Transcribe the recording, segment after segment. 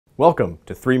Welcome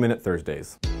to 3-Minute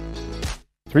Thursdays.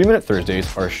 3-Minute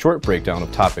Thursdays are a short breakdown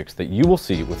of topics that you will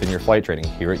see within your flight training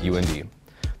here at UND.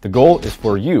 The goal is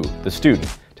for you, the student,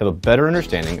 to have a better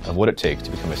understanding of what it takes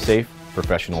to become a safe,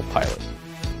 professional pilot.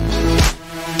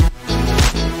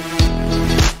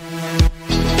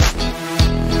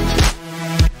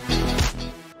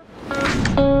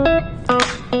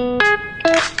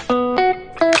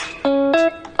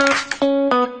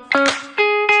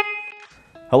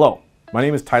 Hello, my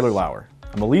name is Tyler Lauer.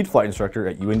 I'm a lead flight instructor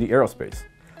at UND Aerospace.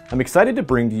 I'm excited to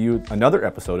bring to you another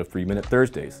episode of 3-Minute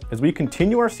Thursdays as we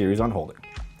continue our series on holding.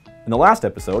 In the last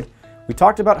episode, we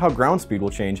talked about how ground speed will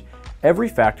change every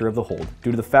factor of the hold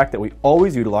due to the fact that we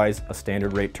always utilize a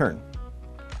standard rate turn.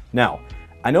 Now,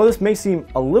 I know this may seem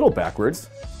a little backwards,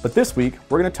 but this week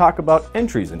we're going to talk about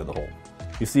entries into the hold.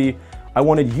 You see, I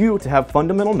wanted you to have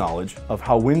fundamental knowledge of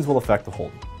how winds will affect the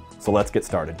hold. So let's get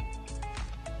started.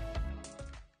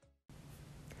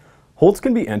 Holds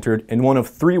can be entered in one of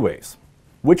three ways.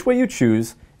 Which way you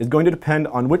choose is going to depend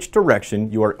on which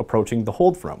direction you are approaching the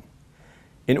hold from.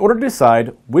 In order to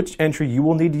decide which entry you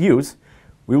will need to use,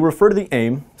 we will refer to the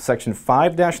AIM section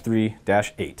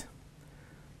 5-3-8.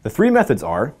 The three methods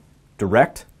are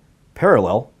direct,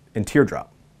 parallel, and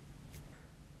teardrop.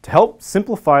 To help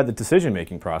simplify the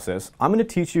decision-making process, I'm going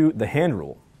to teach you the hand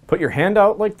rule. Put your hand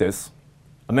out like this.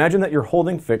 Imagine that your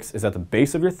holding fix is at the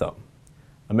base of your thumb.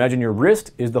 Imagine your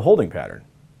wrist is the holding pattern.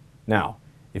 Now,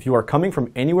 if you are coming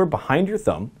from anywhere behind your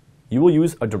thumb, you will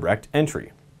use a direct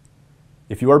entry.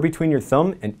 If you are between your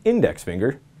thumb and index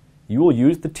finger, you will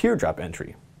use the teardrop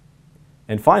entry.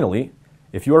 And finally,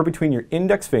 if you are between your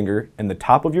index finger and the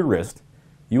top of your wrist,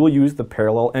 you will use the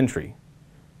parallel entry.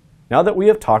 Now that we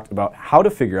have talked about how to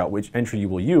figure out which entry you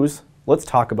will use, let's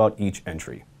talk about each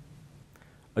entry.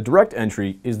 A direct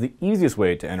entry is the easiest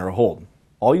way to enter a hold.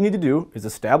 All you need to do is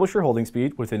establish your holding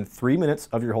speed within 3 minutes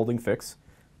of your holding fix,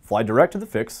 fly direct to the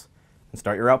fix, and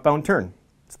start your outbound turn.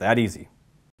 It's that easy.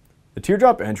 The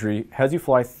teardrop entry has you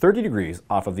fly 30 degrees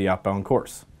off of the outbound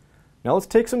course. Now let's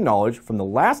take some knowledge from the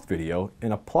last video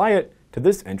and apply it to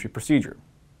this entry procedure.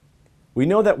 We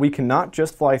know that we cannot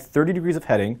just fly 30 degrees of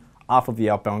heading off of the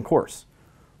outbound course.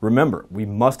 Remember, we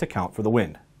must account for the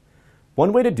wind.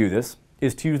 One way to do this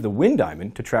is to use the wind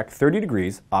diamond to track 30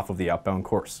 degrees off of the outbound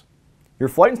course. Your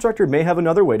flight instructor may have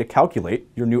another way to calculate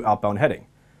your new outbound heading.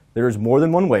 There is more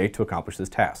than one way to accomplish this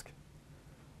task.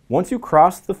 Once you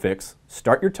cross the fix,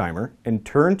 start your timer and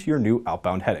turn to your new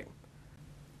outbound heading.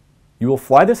 You will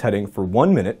fly this heading for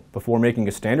 1 minute before making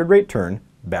a standard rate turn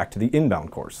back to the inbound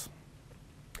course.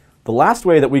 The last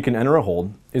way that we can enter a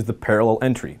hold is the parallel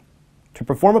entry. To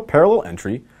perform a parallel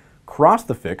entry, cross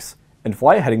the fix and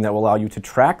fly a heading that will allow you to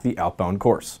track the outbound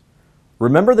course.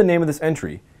 Remember the name of this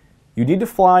entry. You need to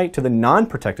fly to the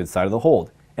non-protected side of the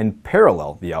hold and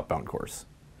parallel the outbound course.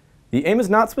 The aim is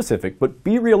not specific, but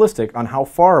be realistic on how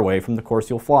far away from the course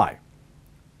you'll fly.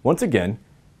 Once again,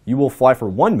 you will fly for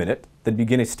 1 minute, then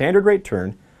begin a standard rate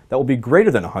turn that will be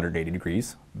greater than 180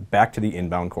 degrees back to the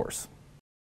inbound course.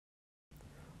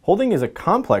 Holding is a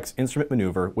complex instrument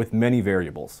maneuver with many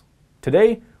variables.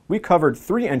 Today, we covered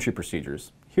 3 entry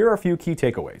procedures. Here are a few key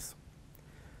takeaways.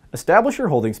 Establish your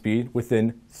holding speed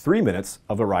within 3 minutes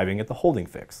of arriving at the holding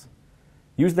fix.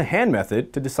 Use the hand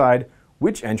method to decide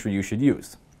which entry you should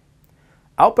use.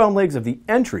 Outbound legs of the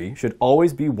entry should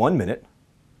always be 1 minute,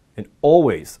 and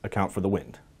always account for the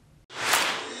wind.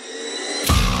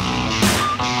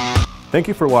 Thank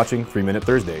you for watching 3-Minute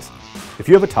Thursdays. If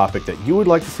you have a topic that you would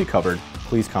like to see covered,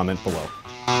 please comment below.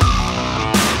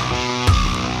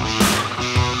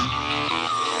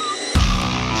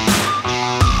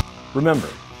 Remember,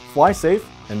 fly safe,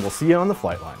 and we'll see you on the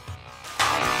flight line.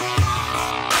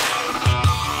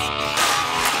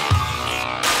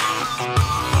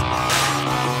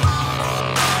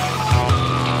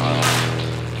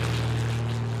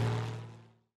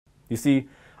 You see,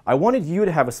 I wanted you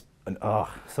to have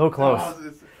so close.